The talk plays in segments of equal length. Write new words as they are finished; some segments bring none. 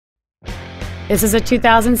This is a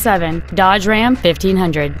 2007 Dodge Ram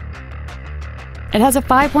 1500. It has a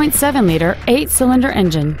 5.7-liter 8-cylinder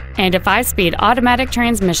engine and a 5-speed automatic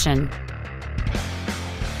transmission.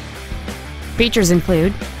 Features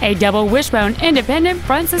include a double wishbone independent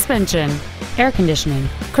front suspension, air conditioning,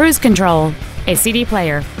 cruise control, a CD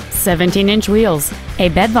player, 17-inch wheels, a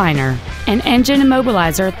bed liner, an engine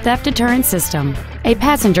immobilizer theft deterrent system, a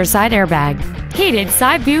passenger side airbag, heated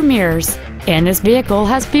side view mirrors, and this vehicle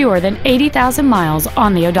has fewer than 80,000 miles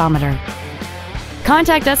on the odometer.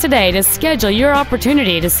 Contact us today to schedule your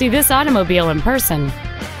opportunity to see this automobile in person.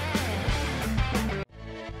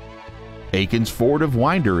 Akins Ford of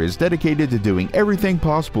Winder is dedicated to doing everything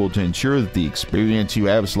possible to ensure that the experience you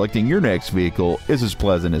have selecting your next vehicle is as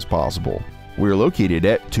pleasant as possible. We're located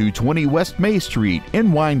at 220 West May Street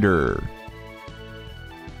in Winder.